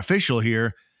clumsiness of our official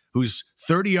here, who's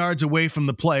 30 yards away from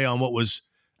the play on what was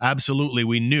absolutely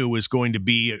we knew was going to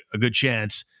be a good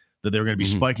chance that they were going to be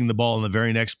spiking the ball in the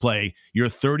very next play. You're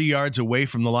 30 yards away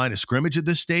from the line of scrimmage at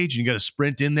this stage, and you got to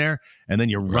sprint in there, and then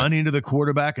you run into the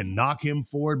quarterback and knock him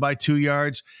forward by 2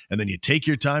 yards, and then you take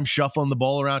your time shuffling the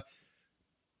ball around.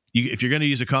 If you're going to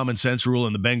use a common sense rule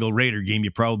in the Bengal Raider game,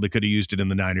 you probably could have used it in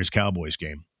the Niners-Cowboys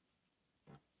game.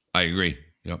 I agree.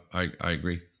 Yep, I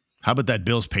agree. How about that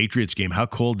Bills-Patriots game? How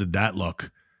cold did that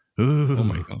look? Ooh. Oh,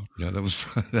 my God. Yeah, that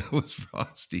was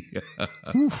frosty.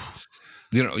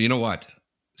 You know what?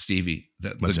 Stevie,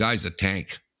 the guy's a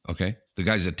tank, okay? The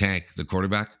guy's a tank, the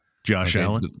quarterback. Josh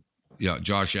Allen?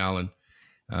 Josh Allen.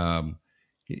 And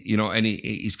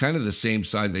he's kind of the same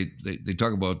side. They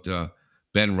talk about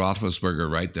Ben Roethlisberger,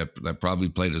 right? That probably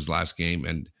played his last game,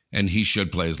 and he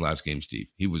should play his last game,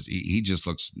 Steve. He just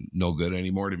looks no good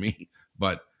anymore to me.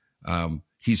 But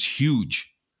he's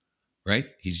huge, right?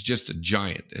 He's just a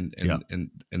giant,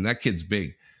 and that kid's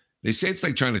big. They say it's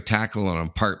like trying to tackle an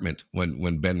apartment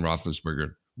when Ben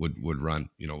Roethlisberger would run,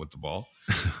 with the ball.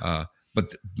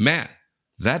 But man,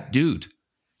 that dude,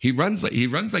 he runs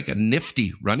like a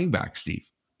nifty running back, Steve.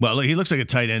 Well, he looks like a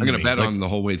tight end. I'm going to bet on him the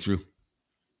whole way through.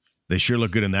 They sure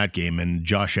look good in that game. And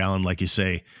Josh Allen, like you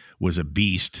say, was a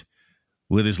beast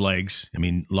with his legs. I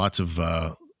mean, lots of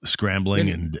scrambling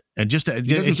and just he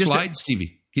doesn't slide,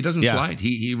 Stevie. He doesn't slide.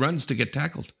 He runs to get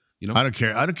tackled. I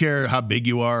don't care how big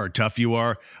you are or tough you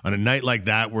are on a night like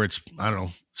that where it's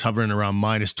hovering around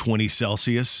minus 20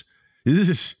 Celsius.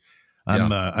 I'm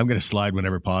going to slide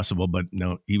whenever possible, but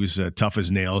no, he was tough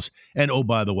as nails. And oh,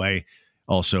 by the way,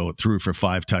 also threw for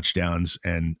 5 touchdowns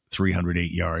and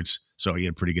 308 yards. So he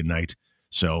had a pretty good night.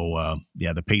 So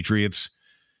the Patriots,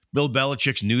 Bill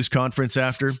Belichick's news conference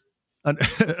after,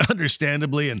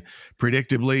 understandably and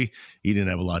predictably, he didn't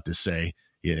have a lot to say.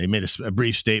 Yeah, he made a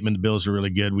brief statement. The Bills are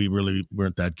really good. We really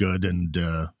weren't that good, and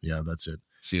that's it.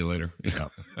 See you later. Yeah,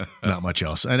 not much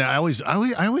else. And I always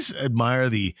admire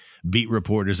the beat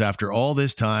reporters after all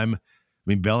this time. I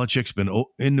mean, Belichick's been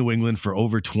in New England for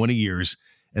over 20 years,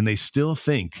 and they still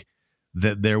think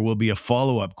that there will be a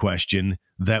follow-up question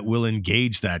that will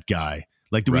engage that guy.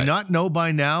 Like, do we not know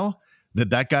by now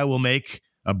that guy will make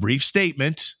a brief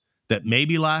statement that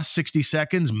maybe lasts 60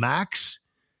 seconds max?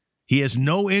 He has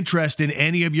no interest in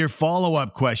any of your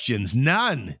follow-up questions.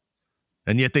 None.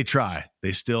 And yet they try.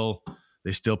 They still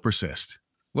persist.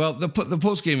 Well, the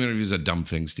post-game interview is a dumb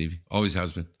thing, Stevie. Always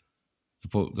has been.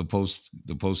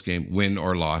 The post-game win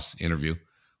or loss interview.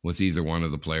 with either one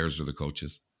of the players or the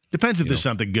coaches. Depends if there's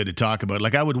something good to talk about.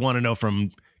 Like, I would want to know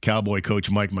from Cowboy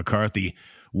coach Mike McCarthy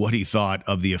what he thought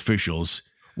of the officials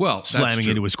slamming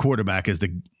into his quarterback as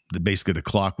basically the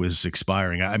clock was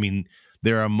expiring. I mean,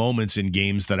 there are moments in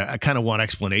games that I kind of want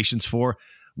explanations for,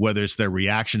 whether it's their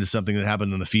reaction to something that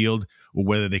happened on the field or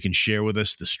whether they can share with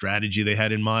us the strategy they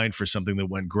had in mind for something that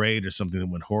went great or something that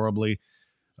went horribly.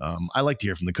 I like to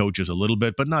hear from the coaches a little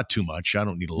bit, but not too much. I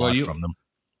don't need a lot from them.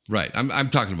 Right. I'm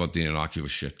talking about the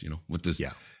innocuous shit, with this,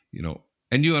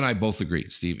 and you and I both agree,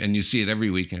 Steve, and you see it every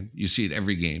weekend. You see it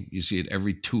every game. You see it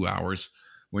every 2 hours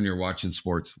when you're watching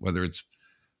sports, whether it's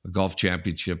a golf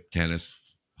championship, tennis,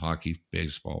 hockey,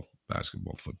 baseball,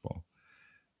 basketball, football.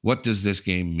 What does this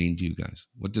game mean to you guys?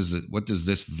 What does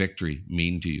this victory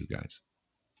mean to you guys?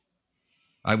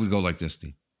 I would go like this,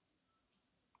 Steve.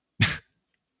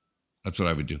 That's what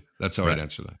I would do. That's how I'd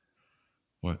answer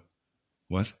that.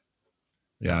 What?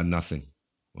 Yeah, nothing.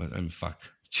 What? I'm fuck.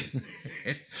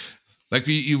 Like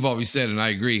you've always said, and I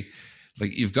agree,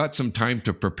 like you've got some time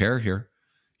to prepare here.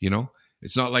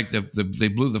 It's not like they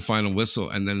blew the final whistle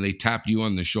and then they tapped you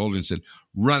on the shoulder and said,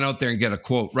 run out there and get a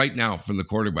quote right now from the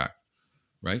quarterback,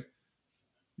 right?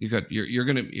 You're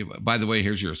going to, by the way,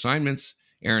 here's your assignments.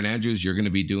 Aaron Andrews, you're going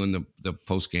to be doing the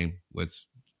post game with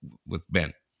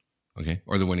Ben, okay?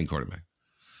 Or the winning quarterback.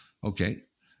 Okay,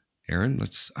 Aaron,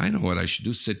 I know what I should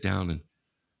do. Sit down and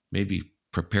maybe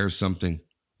prepare something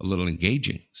a little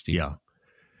engaging, Steve. Yeah.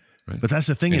 Right? But that's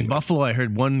the thing. Anyway. In Buffalo, I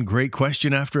heard one great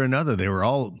question after another. They were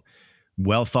all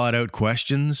well thought out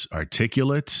questions,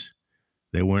 articulate.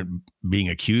 They weren't being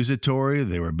accusatory.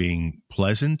 They were being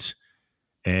pleasant.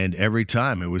 And every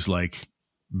time it was like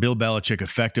Bill Belichick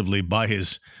effectively, by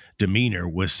his demeanor,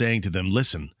 was saying to them,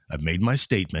 listen, I've made my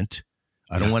statement.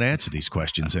 I don't want to answer these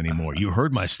questions anymore. You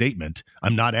heard my statement.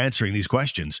 I'm not answering these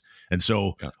questions. And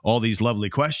so all these lovely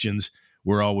questions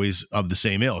were always of the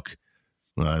same ilk.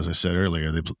 Well, as I said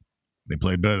earlier, they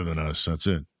played better than us. That's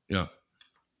it. Yeah.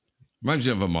 Reminds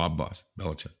you of a mob boss,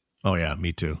 Belichick. Oh, yeah,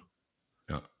 me too.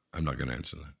 Yeah, I'm not going to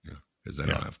answer that, because I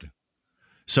don't have to.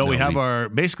 So we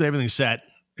have basically everything set.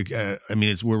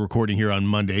 We're recording here on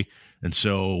Monday, and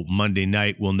so Monday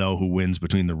night we'll know who wins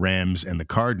between the Rams and the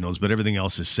Cardinals, but everything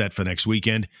else is set for next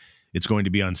weekend. It's going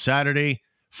to be on Saturday,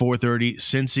 4:30,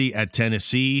 Cincy at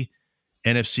Tennessee,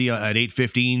 NFC at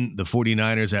 8:15, the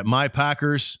 49ers at my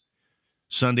Packers,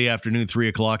 Sunday afternoon, 3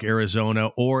 o'clock,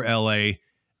 Arizona or LA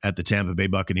at the Tampa Bay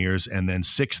Buccaneers, and then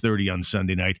 6:30 on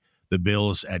Sunday night, the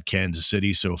Bills at Kansas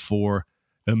City. So 4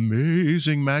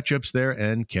 amazing matchups there,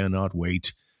 and cannot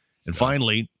wait. And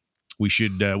finally,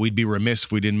 we'd be remiss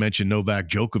if we didn't mention Novak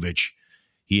Djokovic.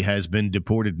 He has been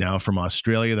deported now from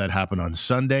Australia. That happened on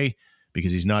Sunday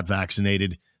because he's not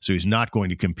vaccinated, so he's not going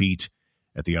to compete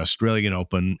at the Australian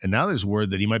Open. And now there's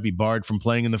word that he might be barred from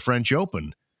playing in the French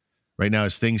Open. Right now,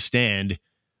 as things stand,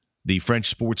 the French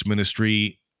Sports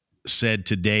Ministry said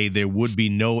today there would be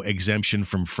no exemption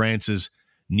from France's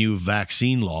new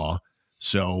vaccine law.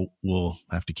 So we'll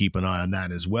have to keep an eye on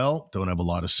that as well. Don't have a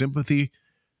lot of sympathy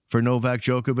for Novak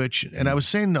Djokovic. And I was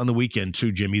saying on the weekend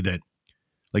too, Jimmy, that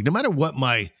like no matter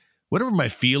whatever my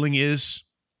feeling is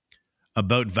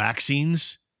about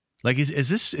vaccines, like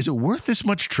is it worth this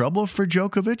much trouble for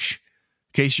Djokovic?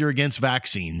 In case you're against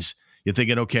vaccines, you're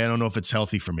thinking, okay, I don't know if it's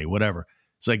healthy for me, whatever.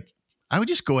 It's like, I would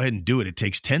just go ahead and do it. It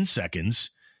takes 10 seconds,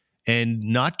 and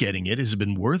not getting it, has it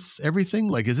been worth everything?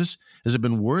 Like, has it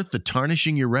been worth the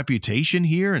tarnishing your reputation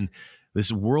here and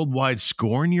this worldwide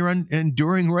scorn you're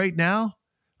enduring right now?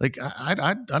 Like,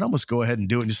 I'd almost go ahead and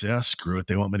do it and just say, screw it.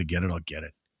 They want me to get it. I'll get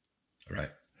it.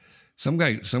 Right. Some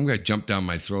guy jumped down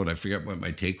my throat. I forget what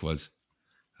my take was.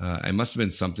 It must have been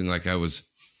something like I was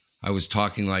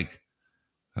talking like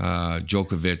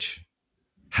Djokovic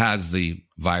has the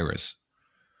virus.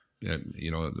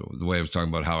 The way I was talking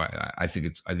about how I think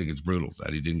it's brutal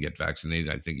that he didn't get vaccinated.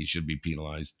 I think he should be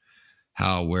penalized.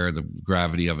 Where the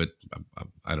gravity of it,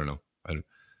 I don't know.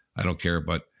 I don't care.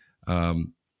 But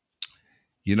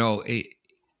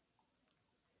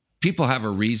people have a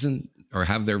reason or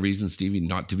have their reason, Stevie,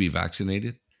 not to be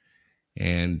vaccinated,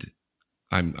 and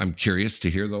I'm curious to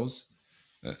hear those.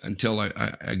 Until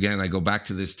I go back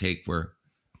to this take where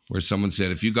someone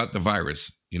said, if you got the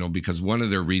virus, because one of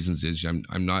their reasons is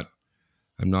I'm not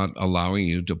allowing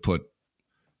you to put,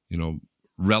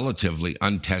 relatively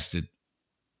untested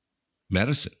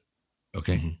medicine,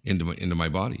 okay, into my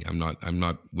body. I'm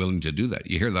not willing to do that.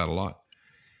 You hear that a lot.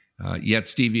 Yet,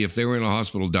 Stevie, if they were in a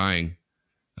hospital dying,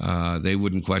 they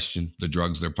wouldn't question the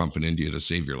drugs they're pumping into you to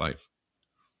save your life.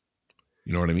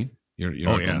 You know what I mean? You're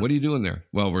like, what are you doing there?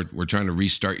 Well, we're trying to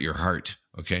restart your heart.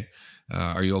 Okay.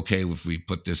 Are you okay if we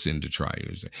put this in to try?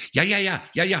 Yeah.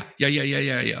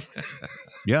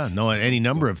 Yeah, no, any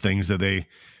number of things that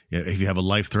if you have a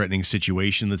life-threatening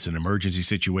situation that's an emergency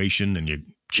situation and you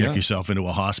check yourself into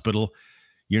a hospital,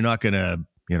 you're not going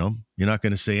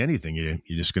to say anything. You're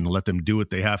just going to let them do what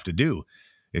they have to do.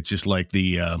 It's just like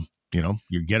you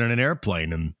get on an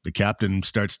airplane and the captain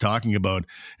starts talking about,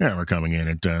 we're coming in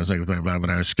at, it's like,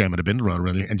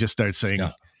 and just starts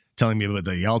telling me about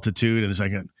the altitude. And it's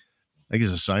like, I guess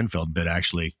a Seinfeld bit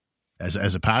actually. As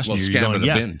a passenger, well, you're going,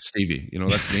 bin, Stevie.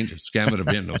 That's dangerous. Scam it a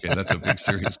bin. Okay, that's a big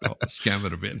serious call. Scam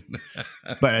it a bin.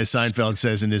 But as Seinfeld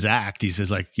says in his act, he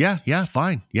says like, yeah,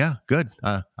 fine, yeah, good.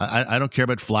 I don't care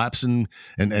about flaps and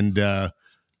how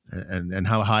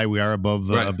high we are above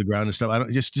of the ground and stuff. I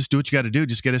don't just do what you got to do.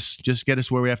 Just get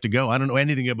us where we have to go. I don't know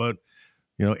anything about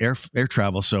air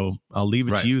travel, so I'll leave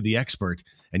it to you, the expert.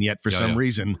 And yet, for some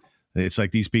reason, it's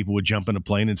like these people would jump in a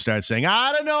plane and start saying,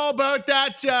 I don't know about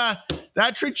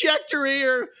that trajectory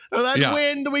or that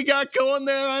wind we got going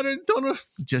there. I don't know.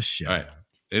 Just shut up. Right.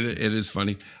 It is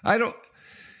funny.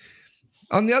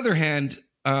 On the other hand,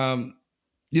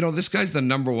 this guy's the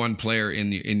number one player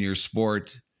in your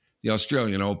sport. The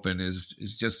Australian Open is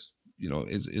just,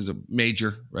 is a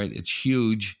major, right? It's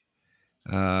huge.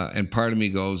 And part of me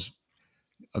goes,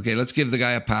 okay, let's give the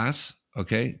guy a pass.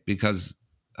 Okay. Because,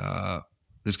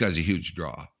 this guy's a huge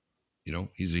draw,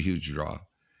 he's a huge draw.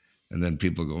 And then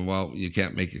people go, well, you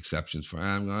can't make exceptions for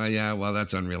him. Well,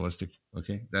 that's unrealistic.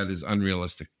 Okay. That is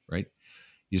unrealistic, right?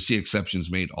 You see exceptions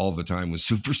made all the time with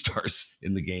superstars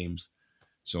in the games.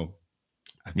 So,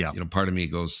 part of me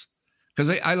goes, because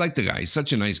I like the guy. He's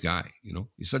such a nice guy,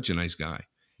 he's such a nice guy.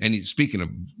 And speaking of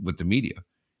with the media,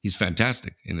 he's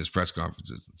fantastic in his press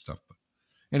conferences and stuff. But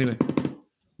anyway,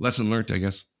 lesson learned, I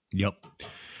guess. Yep.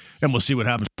 And we'll see what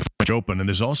happens with the French Open. And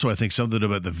there's also, I think, something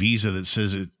about the visa that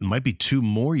says it might be 2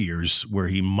 more years where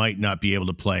he might not be able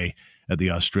to play at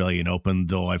the Australian Open,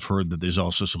 though I've heard that there's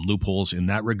also some loopholes in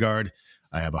that regard.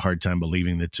 I have a hard time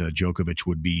believing that Djokovic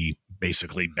would be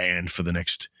basically banned for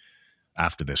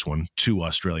after this one, 2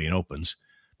 Australian Opens.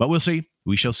 But we'll see.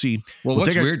 We shall see. Well,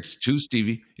 what's weird too,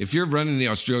 Stevie, if you're running the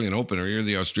Australian Open or you're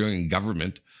the Australian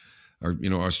government or,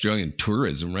 Australian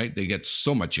tourism, right? They get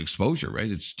so much exposure, right?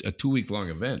 It's a 2-week-long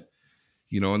event.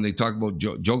 And they talk about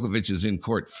Djokovic is in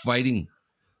court fighting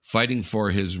for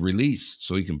his release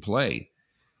so he can play.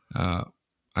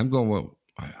 I'm going, well,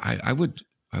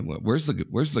 where's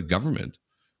the government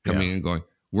coming and going,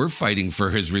 we're fighting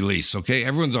for his release. Okay.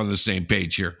 Everyone's on the same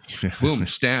page here. Boom,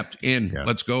 stamped in. Yeah.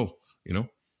 Let's go.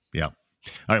 Yeah. All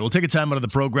right. We'll take a time out of the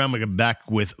program. We'll get back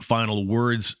with final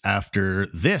words after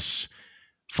this.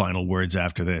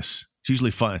 It's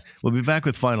usually fun. We'll be back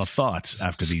with final thoughts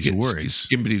after these words.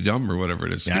 Skimbity dum or whatever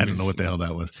it is. Yeah, I don't know what the hell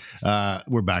that was.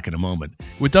 We're back in a moment.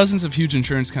 With dozens of huge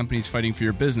insurance companies fighting for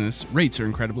your business, rates are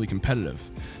incredibly competitive.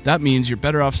 That means you're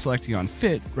better off selecting on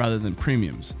fit rather than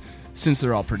premiums, since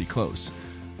they're all pretty close.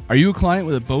 Are you a client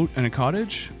with a boat and a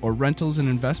cottage, or rentals and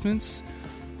investments?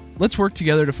 Let's work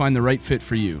together to find the right fit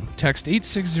for you. Text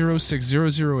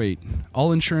 860-6008.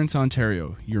 All Insurance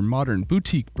Ontario, your modern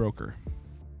boutique broker.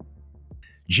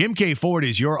 Jim K. Ford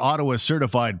is your Ottawa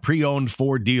certified pre-owned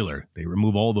Ford dealer. They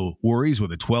remove all the worries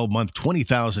with a 12-month,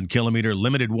 20,000-kilometer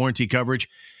limited warranty coverage,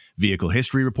 vehicle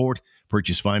history report,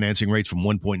 purchase financing rates from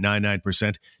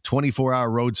 1.99%,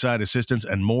 24-hour roadside assistance,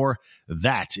 and more.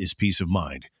 That is peace of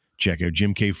mind. Check out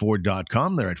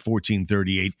jimkford.com. They're at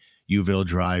 1438 Youville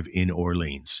Drive in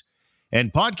Orleans.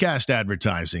 And podcast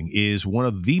advertising is one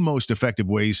of the most effective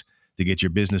ways to get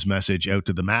your business message out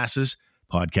to the masses.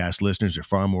 Podcast listeners are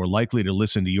far more likely to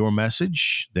listen to your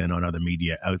message than on other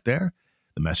media out there.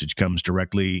 The message comes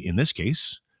directly, in this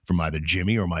case, from either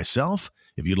Jimmy or myself.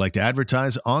 If you'd like to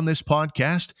advertise on this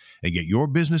podcast and get your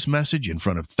business message in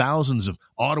front of thousands of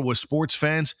Ottawa sports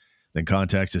fans, then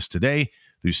contact us today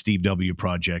through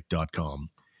stevewproject.com.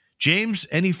 James,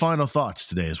 any final thoughts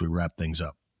today as we wrap things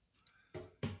up?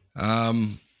 What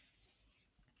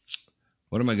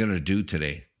am I going to do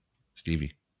today,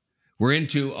 Stevie? We're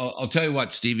into, I'll tell you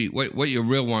what, Stevie, what you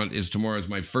really want is tomorrow is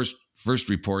my first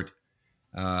report.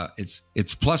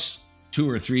 It's plus 2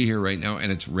 or 3 here right now,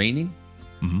 and it's raining.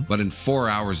 Mm-hmm. But in 4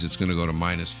 hours, it's going to go to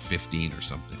minus 15 or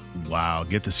something. Wow,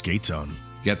 get the skates on.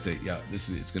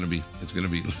 It's going to be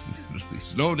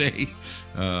snow day.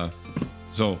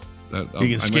 So you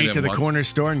can skate to the corner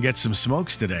store and get some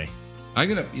smokes today.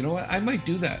 You know what? I might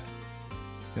do that.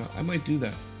 Yeah, I might do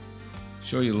that.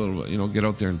 Show you a little, get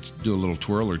out there and do a little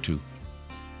twirl or two.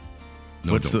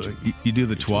 No, you do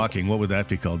the twalking? What would that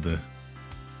be called? The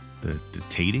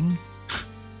tating?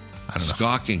 I don't know.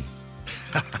 Skawking.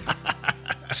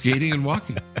 Skating and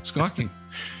walking. Skawking.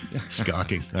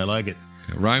 Skocking. I like it.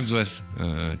 It rhymes with.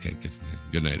 Okay,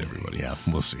 good night, everybody. Yeah,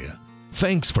 we'll see you.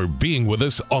 Thanks for being with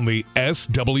us on the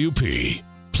SWP.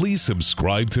 Please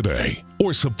subscribe today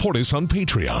or support us on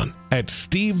Patreon at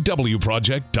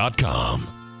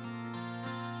stevewproject.com.